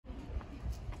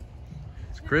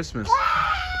Christmas.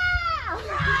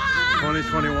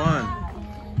 2021.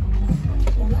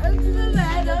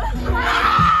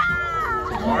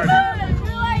 Party.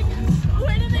 We're like,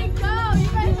 where did they go? You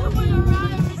guys are going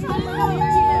around every time.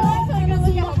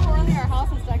 Our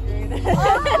house is decorated. What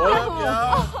up,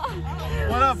 y'all?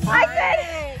 What up, Fite?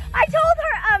 I told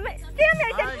her, Sammy,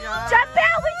 I said, jump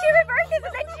out when she reverses,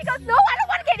 and then she goes, no, I don't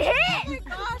want to get hit.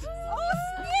 Oh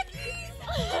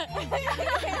my gosh,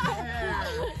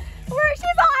 where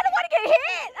she's all, I don't want to get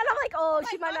hit. And I'm like, oh,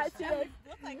 she might not see us.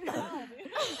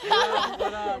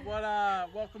 What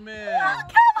up? Welcome in.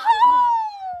 Welcome home.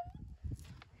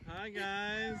 Hi,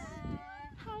 guys.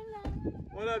 Hello.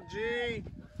 What up, G?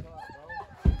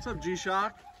 What's up,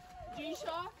 G-Shock?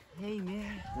 G-Shock? Hey,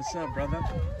 man. What's up, brother?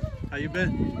 How you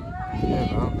been?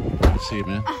 Yeah, bro. Good to see you,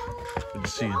 man. Good to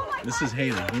see you. This is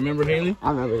Haley. You remember Haley?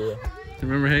 I remember you. You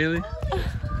remember Haley?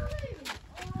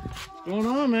 What's going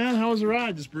on, man? How was the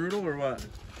ride? Just brutal or what?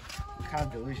 I'm kind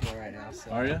of delusional right now.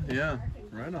 So. Are you? Yeah.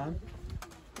 Right on.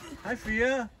 Hi,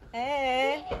 Fia.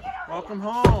 Hey. Welcome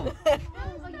home. Oh my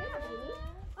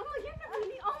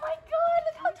God,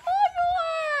 look how tall you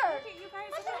are.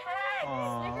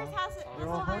 Aww. They're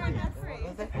all hugging.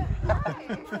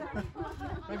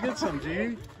 I'll get some, G.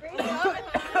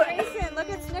 Grayson, look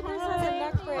at Snickers has a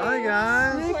neck brace. Hi,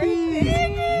 guys.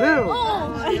 Boom. Oh,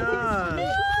 my gosh.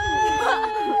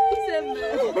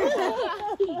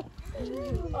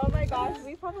 Oh my gosh,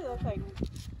 we probably look like.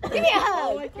 Give me a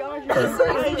hug. Oh my gosh,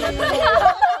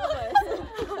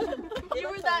 you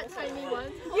were that tiny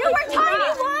one. You were tiny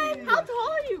one. How tall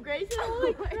are you, Grayson?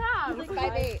 Holy crap. Like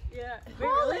 5'8". Yeah.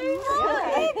 Holy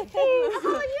moly. How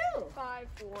tall are you?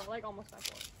 5'4", like almost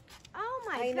 5'4". Oh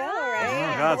my Oh God.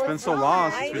 my God, it's been so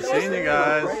long since we've seen you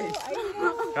guys.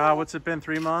 God, what's it been,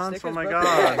 3 months? Oh my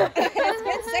God. It's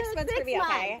been 6 months for me,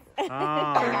 okay? Oh,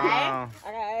 wow.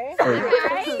 Okay.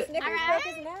 Snickers broke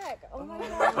his neck. Oh my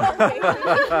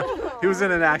God. He was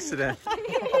in an accident.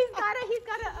 He's got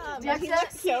a, He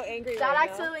looks so angry Dad right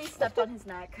accidentally stepped on his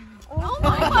neck. Oh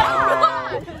my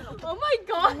God. Oh my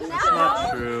God. It's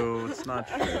not true. It's not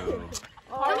true.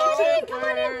 Come on in, come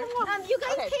on in. You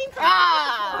guys came from.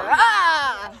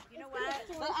 You know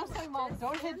what? I'm sorry, Mom.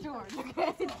 Don't hit George.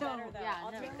 Okay. Yeah,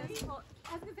 I'll take this whole.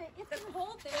 I was gonna say it's the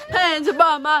whole thing. Hands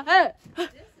above my head. Do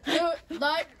it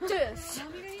like this.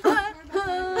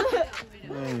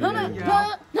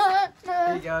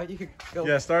 There you go. You could go.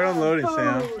 Yeah, start unloading,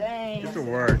 Sam. Get to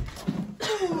work.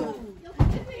 Oh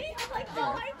my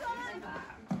God.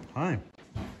 Hi.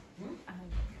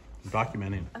 I'm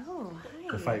documenting Oh,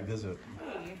 the Fite visit.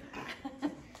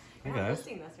 Hey guys.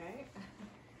 Posting this, right?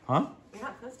 Huh? You're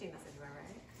not posting this anywhere,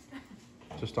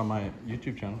 right? Just on my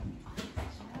YouTube channel.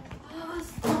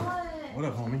 What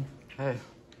up, homie? Hey.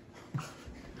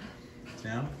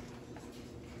 Sam?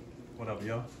 What up,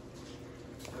 yo?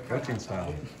 Protein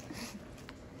style.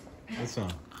 What's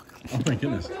on? Oh my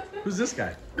goodness. Who's this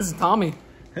guy? This is Tommy.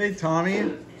 Hey,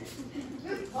 Tommy.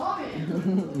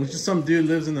 It's just some dude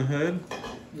lives in the hood.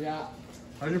 Yeah.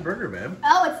 How's your burger, babe?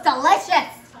 Oh, it's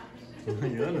delicious. Oh my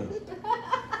goodness.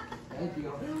 Thank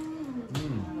you.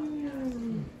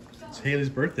 It's Haley's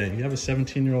birthday. You have a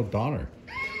 17-year-old daughter.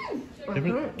 Do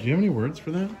you have any words for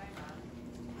that?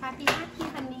 Happy,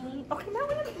 honey. Okay, now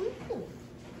we're gonna eat.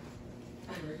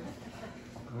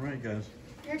 All right, guys.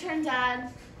 Your turn,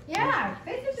 Dad. Yeah.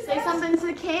 Say something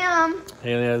to Cam.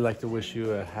 Haley, I'd like to wish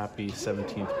you a happy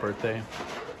 17th birthday.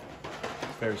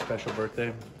 Very special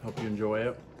birthday. Hope you enjoy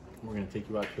it. We're going to take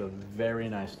you out to a very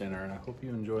nice dinner, and I hope you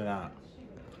enjoy that.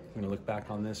 We're going to look back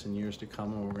on this in years to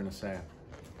come, and we're going to say,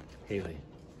 Haley,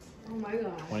 Oh my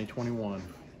God. 2021,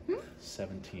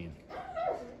 17.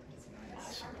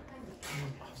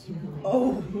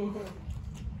 Oh.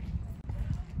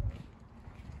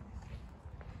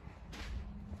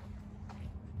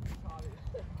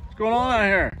 What's going on out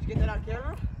here? Did you get that on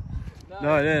camera?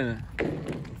 No, I didn't.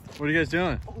 What are you guys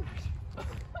doing? Oh.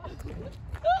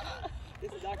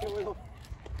 This is not good with a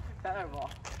fireball.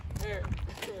 Here.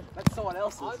 That's someone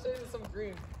else's. I'll show you some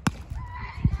green.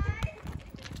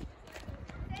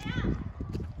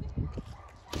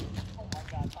 Oh my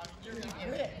God, Tommy, you're good.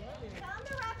 Tell him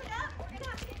to wrap it up. We're gonna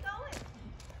have to get going.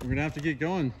 We're going to have to get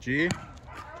going, G.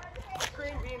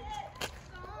 Green bean.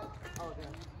 Oh, okay.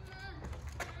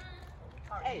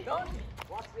 Hey, don't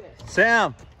watch this.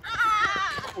 Sam!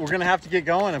 We're going to have to get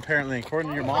going, apparently, according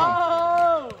to your mom.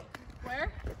 Oh.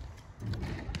 Where?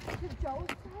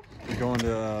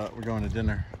 We're going to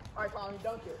dinner All right, Tommy,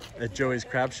 dunk it. at Joey's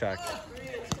Crab Shack.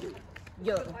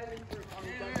 Yo.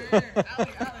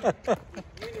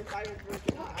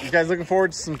 You guys looking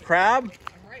forward to some crab?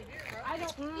 I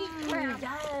don't eat crab.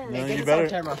 No, Get you this better. on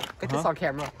camera. Get this on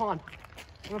camera. Come on.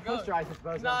 I'm gonna posterize this,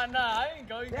 bozo. Nah, I ain't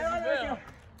going because you will.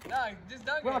 Nah, just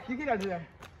dunk Brock, it. you get out of there.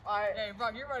 Alright. Hey,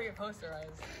 Brock, you're about to get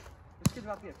posterized. This kid's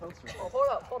about to get posterized. Oh,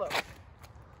 hold up.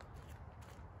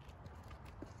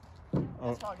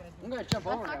 Oh. I'm gonna jump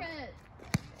over him.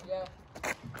 Yeah.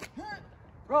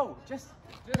 Bro, just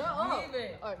leave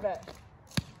it. Alright, bet.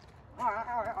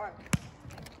 Alright.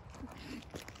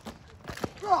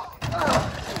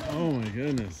 Oh my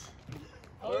goodness.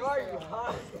 Where are you,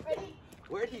 huh?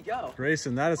 Where'd he go?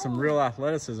 Grayson, that is some real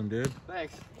athleticism, dude.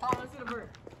 Thanks. Oh, let's do the bird.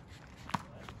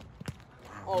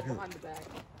 Oh, behind the back.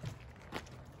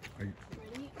 Are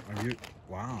you?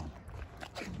 Wow.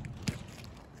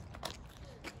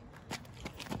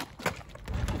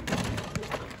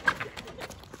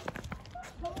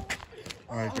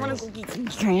 All right, girls. Get some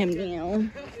tram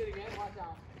down.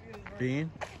 Bean?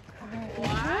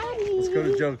 Let's go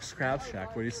to Joe's Crab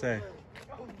Shack. What do you say?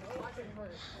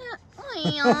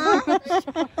 Let's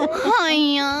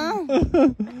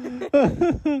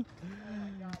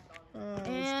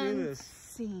do this.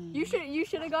 You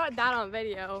should have got that on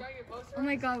video. Oh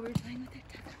my god, we're playing with it.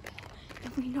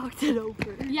 We knocked it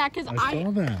over. Yeah, because I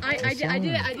saw that. I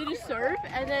did a serve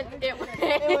and then it went.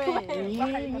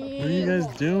 What are you guys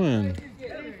doing?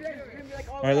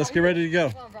 All right, let's get ready to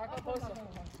go.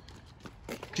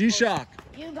 G-Shock.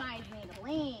 You guys need to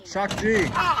leave. Shock G. You need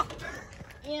to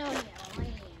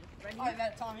leave. Ready? Alright,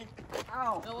 bet, Tommy.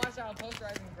 Ow. No, watch out,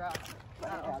 posterizing the grass.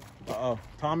 Uh-oh.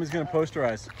 Tommy's going to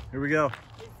posterize. Here we go.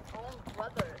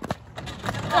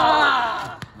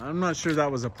 I'm not sure that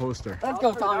was a poster. Let's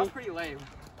go, Tommy. That was pretty lame.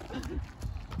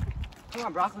 Come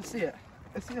on, Brock, let's see it.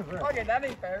 Let's see the bird. Okay, that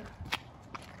ain't fair.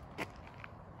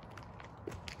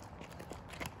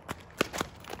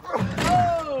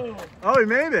 Oh! Oh, he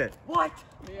made it. What?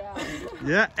 Yeah.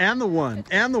 Yeah, and the one.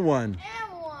 And the one.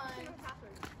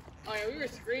 Oh yeah, we were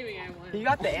screaming at one. You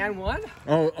got the and one?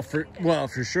 Oh, for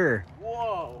sure.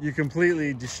 Whoa. You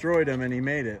completely destroyed him and he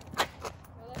made it. Let's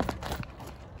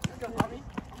go, Tommy.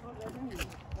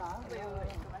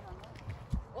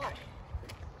 Why?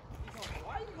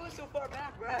 Why are you going so far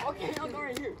back, bro? Okay, I'll go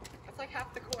right here. That's like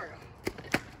half the court.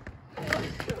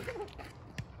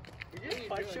 You just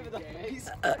punched him in the face.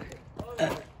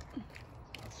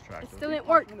 It Still didn't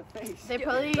work. In the face. They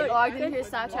probably logged into your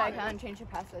Snapchat account and changed your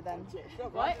password then.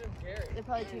 What? They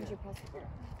probably changed your password.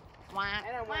 Wah,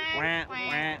 wah,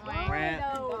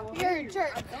 wah. You're a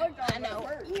jerk. I know.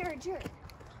 You're a jerk.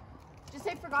 Just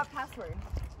say forgot password.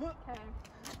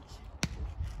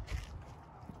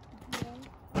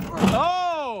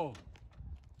 Oh!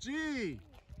 Gee!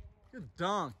 Good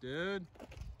dunk, dude.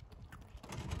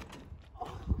 All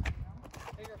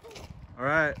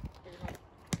right.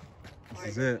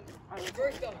 This is it.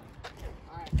 First up.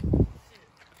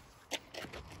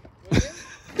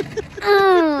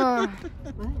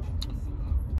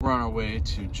 We're on our way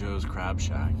to Joe's Crab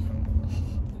Shack. I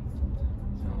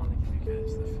want to give you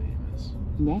guys the famous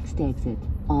Next exit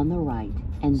on the right,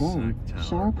 and then Sac Tower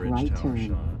sharp Bridge right Tower turn.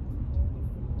 shot.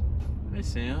 Hey,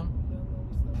 Sam.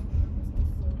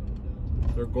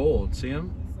 They're gold. See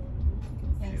them?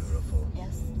 Beautiful.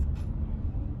 Yes.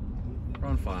 We're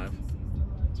on 5.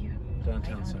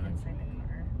 Downtown Sac.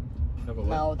 Have a look.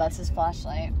 No, that's his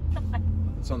flashlight.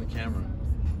 It's on the camera.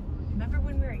 Remember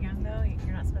when we were young, though?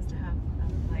 You're not supposed to have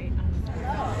light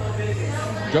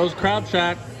on. Joe's Crab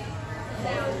Shack.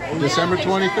 December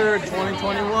 23rd,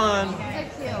 2021.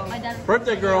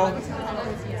 Birthday girl.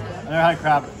 There, hi,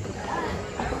 crab.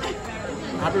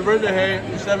 Happy birthday, hey.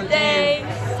 You're 17.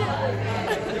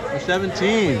 You're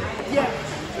 17.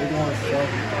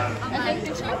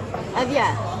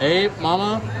 Yeah. Hey,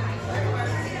 mama.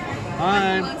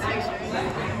 Hi.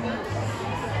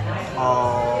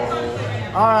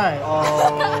 Oh. Alright. Oh.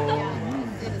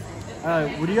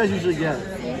 Alright, what do you guys usually get?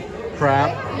 Crab.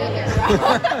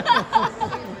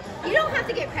 You don't have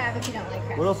to get crab if you don't like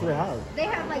crab. What else do they have? They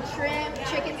have like shrimp,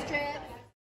 chicken strips.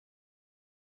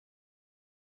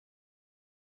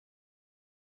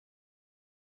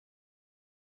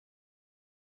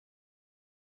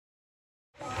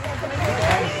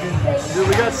 Dude,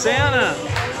 we got Santa.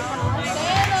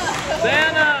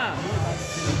 Santa.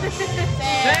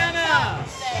 Santa.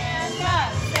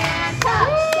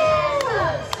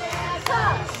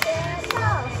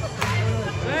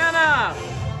 Santa.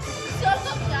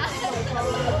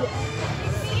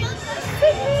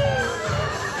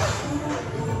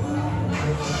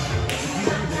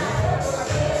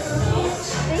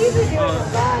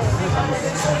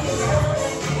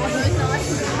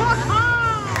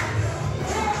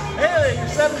 Haley, you're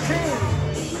 17.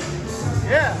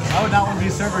 Yeah. I would not want to be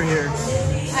a server here. No,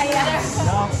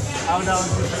 I would not want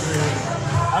to be a server here.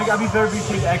 I'd be better if you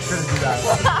paid extra to do that.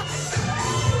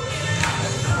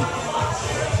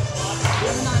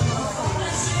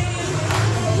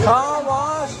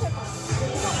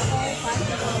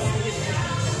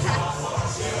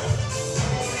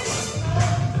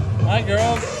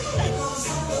 girls.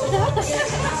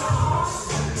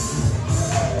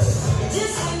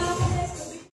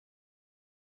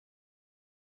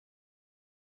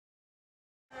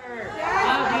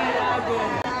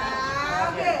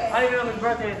 How do you know whose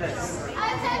birthday is this?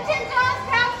 Attention, John's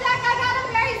Crown Stack. I got a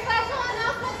very special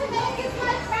announcement to make. It's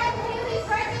my friend Haley's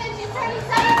birthday and she's turning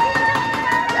 17.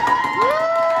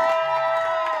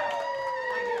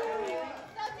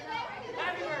 So today we're going to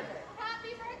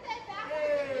happy birthday back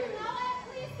to you know it.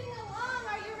 Please sing along.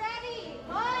 Are you ready?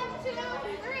 1, 2,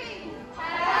 3.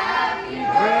 Happy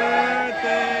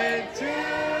Birthday to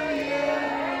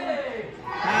you.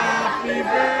 Happy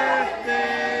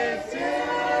birthday to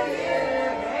you.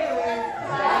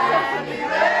 Happy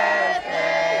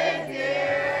birthday,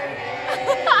 dear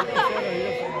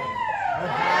Haley.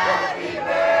 Happy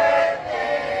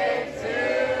birthday to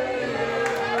you.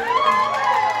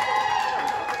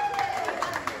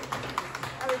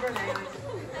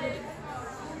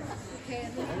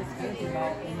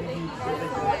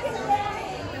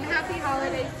 And happy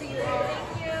holidays to you all.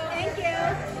 Thank you.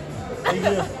 Thank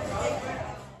you.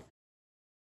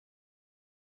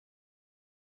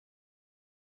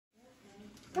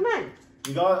 Come on.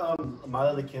 You got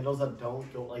Milo the candles that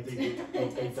don't go like they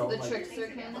don't The like. trickster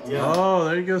candle. Yeah. Oh,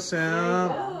 there you go, Sam.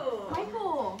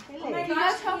 Michael. Haley. Oh my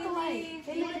gosh, Haley.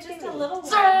 You were just a little one.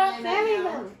 Sammy,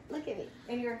 look at me.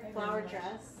 In your flower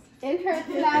dress. In her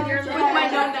flower With my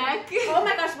no neck. Oh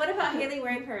my gosh, what about Haley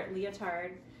wearing her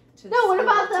leotard? No, what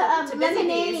about to the busy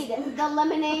lemonade? bees? The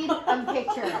lemonade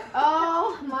picture.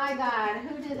 Oh my God,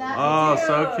 who did that? Oh,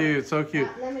 so cute, so cute.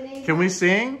 That lemonade. Can we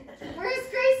sing? Where's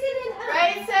Grayson and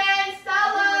Grayson,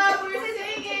 Stella, we're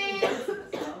singing.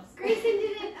 Grayson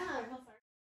did it.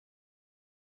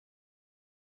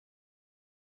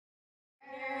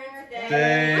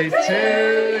 Birthday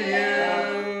to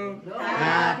you.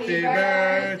 Happy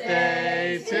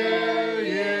birthday to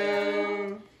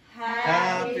you.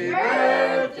 Happy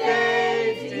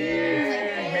birthday,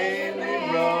 dear Haley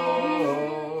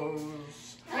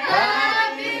Rose.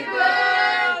 Happy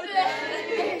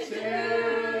birthday to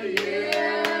you.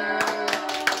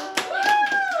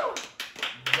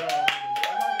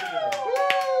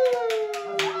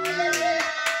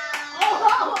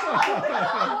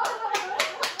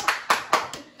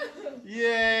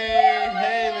 Yay,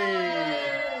 Haley!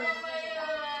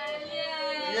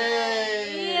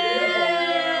 Yay!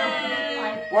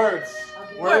 Words.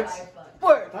 Words.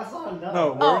 That's not enough.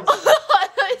 No, words.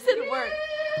 I said word.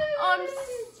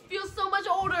 Feel so much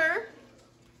older.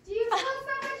 Do you feel so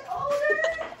much older?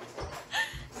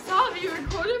 Stop, you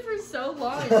recorded for so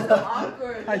long. It's so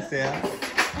awkward. Hi, Sam.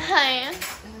 Hi.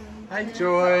 Hi,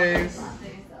 Joyce.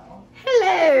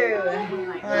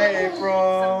 Hello. Hi,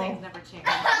 April. Things never change.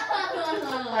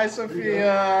 Hi,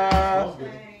 Sophia.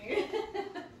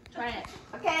 Try it.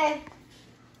 Okay.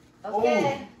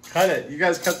 Okay. Cut it. You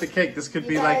guys cut the cake. This could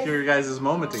be like your guys'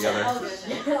 moment together. Oh my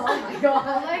God.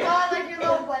 Oh my God, like your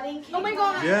little wedding cake. Oh my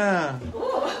god. Yeah.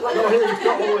 No, Haley, you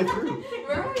cut all the way through.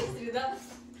 Remember we used to do that?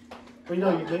 Wait, no,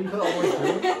 you didn't cut all the way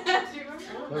through.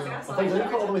 I think you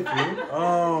cut all the way through.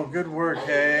 Oh, good work,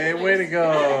 hey. Way to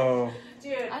go.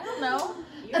 Dude, I don't know.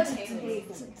 you and Haley.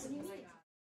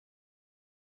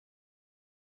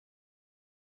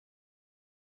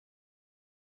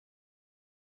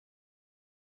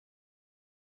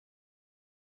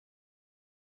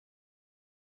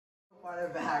 Farther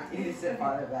back. You need to sit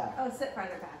farther back. Oh, sit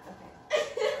farther back. Okay.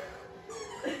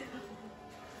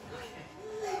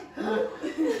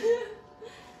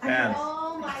 Man.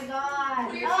 Oh my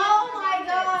God. Oh my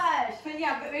gosh. But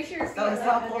yeah, but make sure your feet No, are it's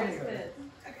not up holding and her. fit.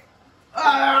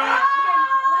 Ah!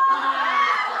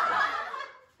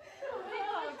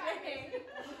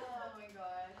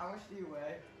 How much do you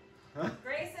weigh?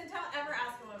 Grayson, don't ever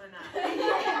ask a woman that.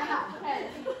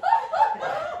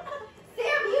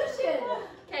 Sam, you should.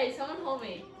 Okay, someone hold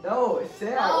me. No, it's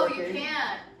sit out. Oh, you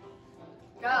can't.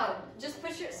 Go. Just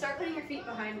start putting your feet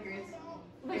behind Grace.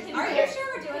 Are you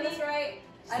sure we're doing this right?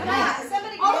 Yeah.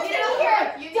 Somebody Oh, get you it.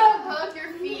 here. You don't hook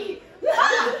your feet. No,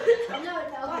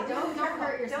 okay, don't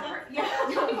hurt yourself. Yeah.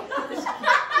 Yeah.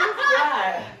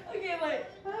 Okay, wait.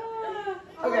 Oh,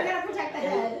 Okay. we're gonna protect the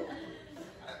head.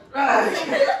 I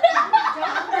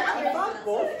thought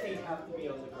both feet have to be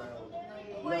on the ground.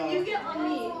 Wait, you get on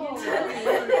me. Oh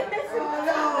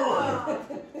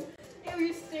Ew,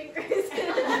 you stink, Grayson.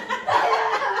 no!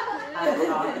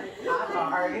 I'm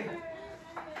sorry.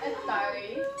 I'm sorry.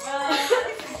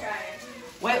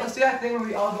 Wait, let's do that thing where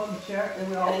we all go in the chair and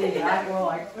we all lean back and we're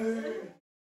like.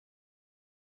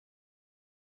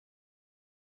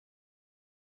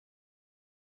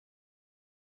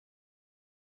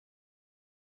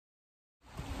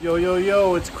 Yo, yo,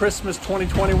 yo, it's Christmas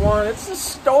 2021. It's a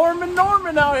storm in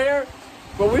Norman out here.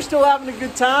 But we're still having a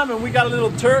good time and we got a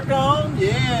little Turk on.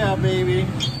 Yeah, baby.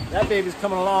 That baby's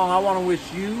coming along. I want to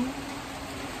wish you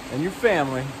and your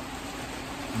family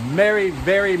Merry,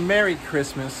 very Merry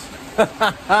Christmas.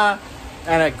 And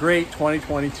a great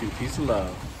 2022. Peace and love.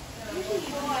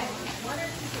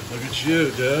 Look at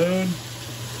you, dude.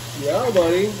 Yeah,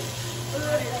 buddy.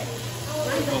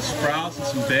 Little sprouts and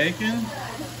some bacon.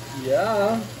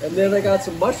 Yeah. And then I got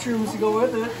some mushrooms to go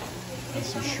with it. And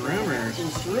some shroomers. Some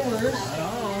shroomers. Right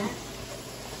on.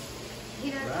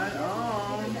 Right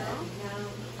on.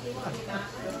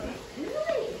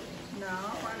 No,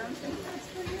 I don't think that's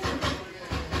for you.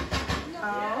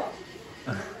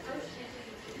 No.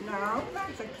 No,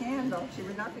 that's a candle. She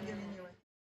would not be giving you a...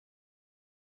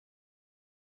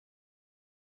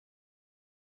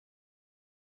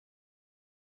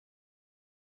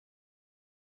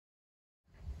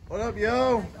 What up,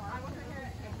 yo?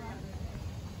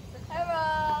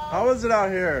 Hello. How is it out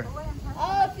here?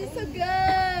 Oh, it feels so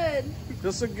good.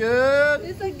 Feels so good?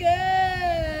 Feels so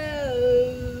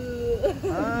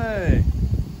good. Hi.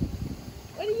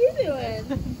 What are you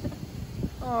doing?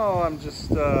 Oh, I'm just,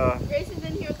 Grayson's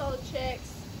in here with all the chicks.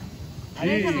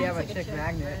 G. have a chick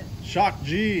magnet. Shock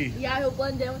G. Yeah, he'll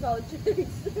blend in with all the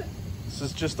chicks. This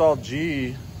is just all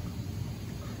G.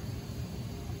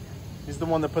 He's the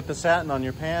one that put the satin on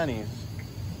your panties.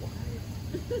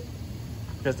 You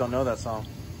guys don't know that song?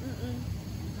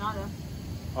 Nada.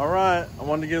 All right, I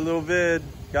wanted to get a little vid.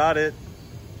 Got it.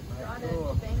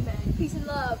 Bang bang. Peace and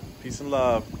love. Peace and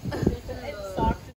love. It's soccer.